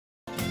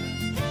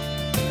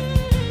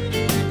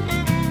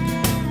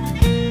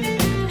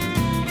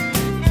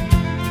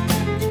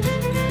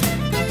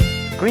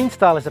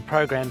Greenstyle is a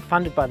program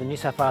funded by the New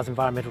South Wales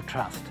Environmental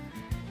Trust.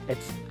 It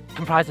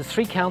comprises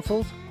 3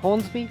 councils,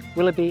 Hornsby,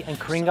 Willoughby and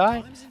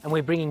Ku-ring-gai, and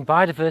we're bringing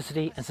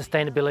biodiversity and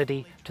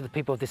sustainability to the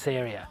people of this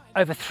area.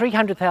 Over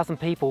 300,000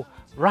 people,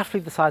 roughly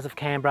the size of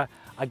Canberra,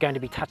 are going to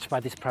be touched by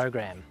this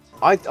program.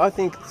 I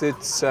think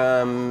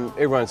that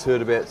everyone's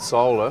heard about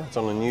solar. It's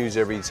on the news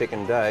every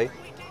second day,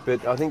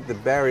 but I think the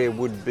barrier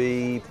would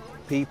be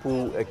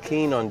people are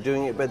keen on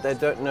doing it, but they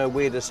don't know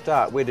where to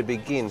start, where to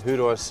begin, who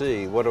do I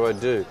see, what do I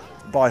do?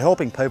 By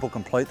helping people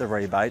complete the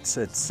rebates,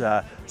 it's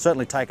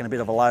certainly taken a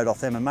bit of a load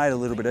off them and made it a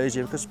little bit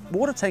easier, because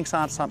water tanks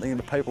aren't something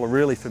that people are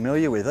really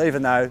familiar with,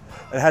 even though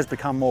it has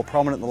become more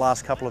prominent in the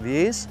last couple of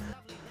years.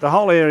 The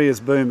whole area is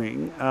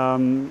booming.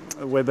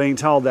 We're being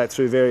told that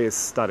through various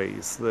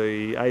studies.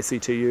 The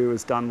ACTU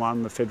has done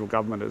one, the federal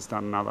government has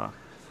done another.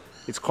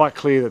 It's quite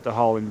clear that the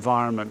whole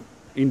environment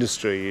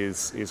industry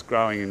is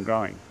growing and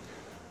growing.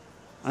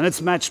 And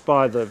it's matched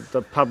by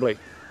the public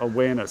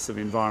awareness of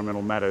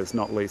environmental matters,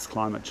 not least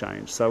climate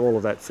change. So all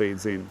of that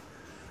feeds in.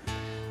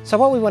 So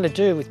what we want to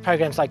do with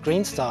programs like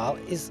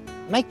Greenstyle is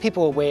make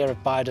people aware of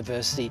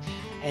biodiversity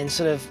and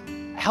sort of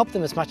help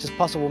them as much as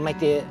possible make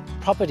their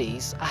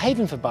properties a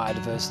haven for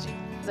biodiversity.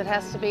 It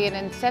has to be an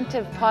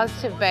incentive,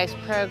 positive-based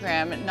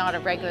program, not a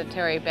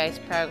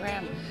regulatory-based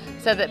program,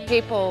 so that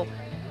people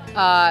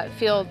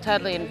feel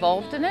totally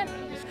involved in it.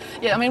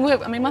 Yeah, I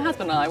mean, my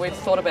husband and I, we've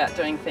thought about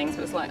doing things,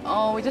 but it's like,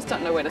 oh, we just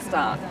don't know where to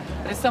start.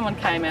 But if someone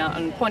came out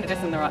and pointed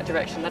us in the right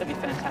direction, that'd be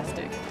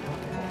fantastic.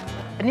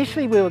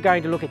 Initially we were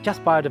going to look at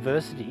just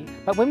biodiversity,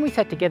 but when we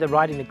sat together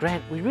writing the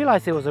grant, we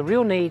realised there was a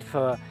real need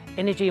for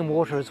energy and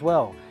water as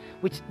well,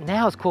 which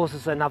now has caused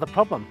us another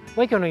problem.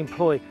 We're going to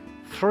employ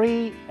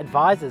 3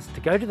 advisors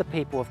to go to the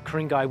people of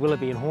Ku-ring-gai,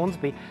 Willoughby and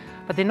Hornsby,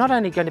 but they're not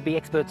only going to be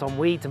experts on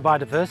weeds and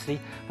biodiversity,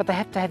 but they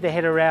have to have their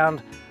head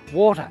around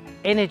water,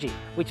 energy,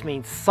 which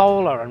means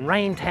solar and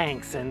rain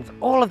tanks and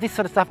all of this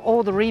sort of stuff,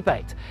 all the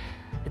rebates.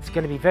 It's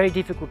going to be very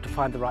difficult to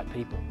find the right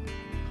people.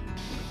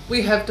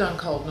 We have done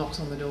cold knocks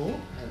on the door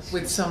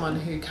with someone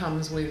who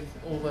comes with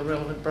all the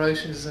relevant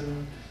brochures,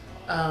 and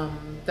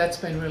that's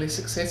been really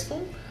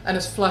successful, and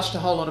it's flushed a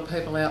whole lot of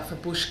people out for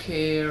bush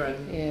care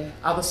and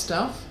other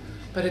stuff,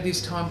 but it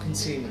is time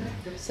consuming.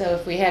 So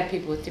if we had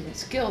people with different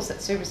skills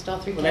that serviced all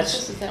 3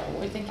 councils, is that what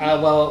we're thinking?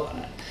 Well,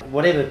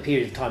 whatever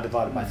period of time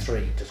divided by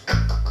 3. Just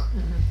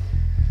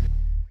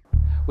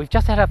We've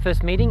just had our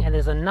first meeting and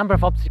there's a number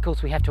of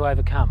obstacles we have to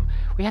overcome.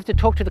 We have to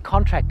talk to the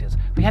contractors,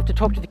 we have to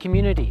talk to the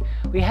community,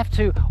 we have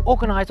to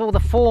organise all the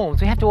forms,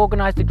 we have to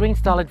organise the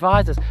Greenstyle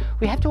advisors,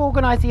 we have to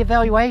organise the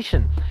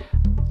evaluation.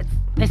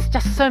 There's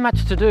just so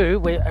much to do,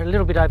 we're a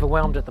little bit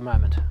overwhelmed at the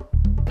moment.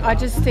 I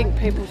just think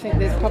people think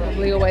there's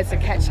probably always a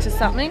catch to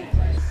something.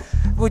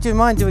 Would you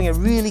mind doing a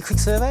really quick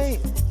survey?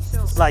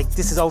 Like,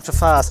 this is ultra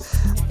fast.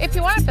 If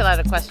you want to fill out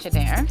a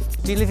questionnaire.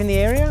 Do you live in the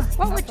area?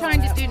 What we're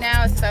trying to do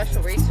now is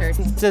social research.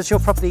 Does your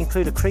property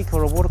include a creek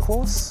or a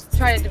watercourse?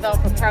 Try to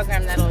develop a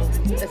program that'll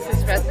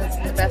assist residents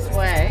in the best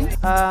way.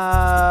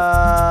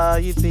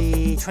 You'd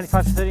be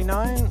 25 to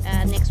 39?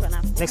 Next one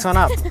up. Next one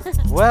up.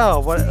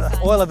 Well,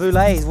 oil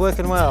boulet is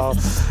working well.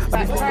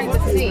 But trying to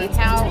see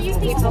how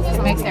people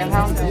can make their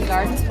homes and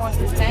gardens more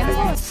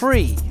sustainable.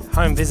 Free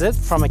home visit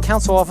from a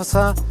council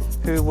officer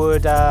who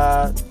would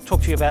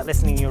talk to you about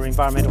lessening your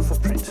environmental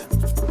footprint.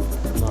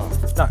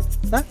 No,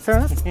 fair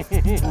enough.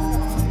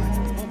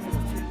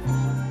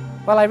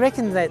 Well, I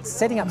reckon that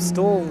setting up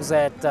stalls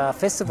at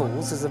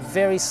festivals is a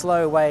very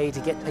slow way to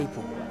get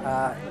people.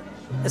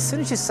 As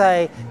soon as you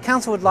say,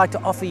 council would like to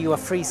offer you a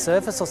free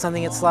service or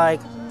something, it's like,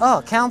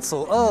 oh,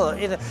 council,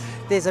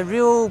 there's a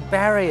real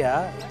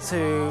barrier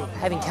to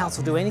having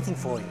council do anything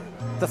for you.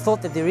 The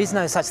thought that there is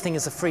no such thing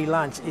as a free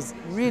lunch is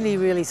really,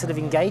 really sort of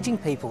engaging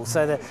people,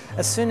 so that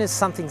as soon as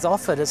something's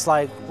offered, it's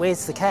like,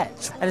 where's the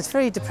catch? And it's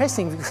very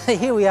depressing because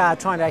here we are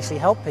trying to actually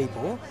help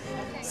people.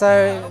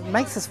 So it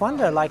makes us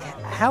wonder, like,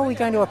 how are we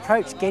going to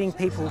approach getting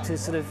people to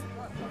sort of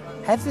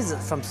have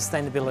visits from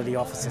sustainability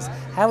officers?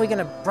 How are we going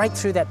to break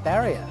through that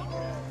barrier?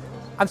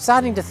 I'm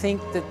starting to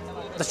think that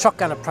the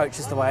shotgun approach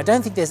is the way. I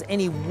don't think there's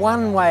any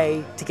one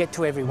way to get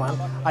to everyone.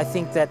 I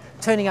think that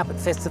turning up at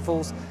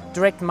festivals,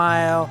 direct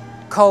mail,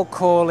 cold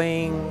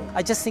calling,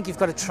 I just think you've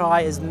got to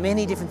try as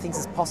many different things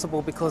as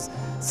possible, because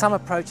some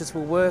approaches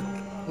will work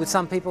with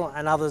some people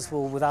and others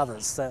will with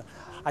others. So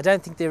I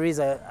don't think there is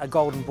a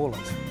golden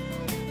bullet.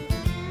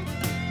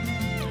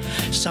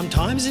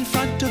 Sometimes in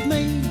front of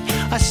me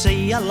I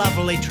see a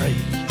lovely tree,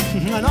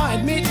 and I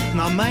admit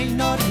I may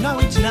not know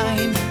its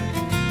name,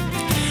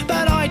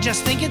 but I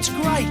just think it's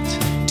great.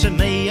 To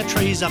me a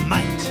tree's a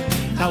mate.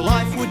 Our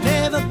life would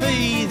never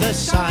be the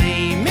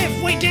same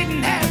if we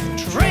didn't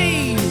have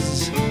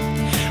trees,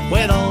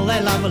 with all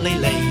their lovely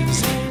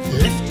leaves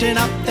lifting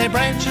up their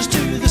branches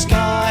to the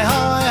sky.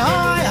 High,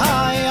 high,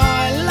 high,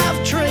 I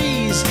love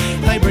trees.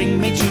 They bring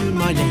me to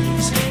my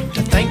knees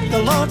to thank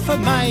the Lord for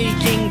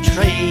making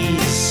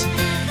trees.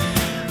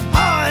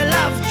 I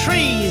love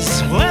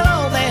trees with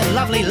all their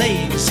lovely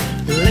leaves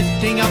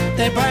lifting up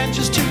their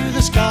branches to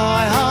the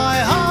sky. High,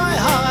 high,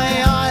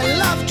 high, I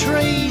love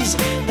trees.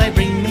 They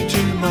bring me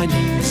to my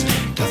knees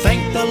to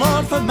thank the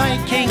Lord for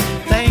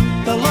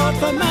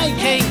for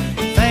making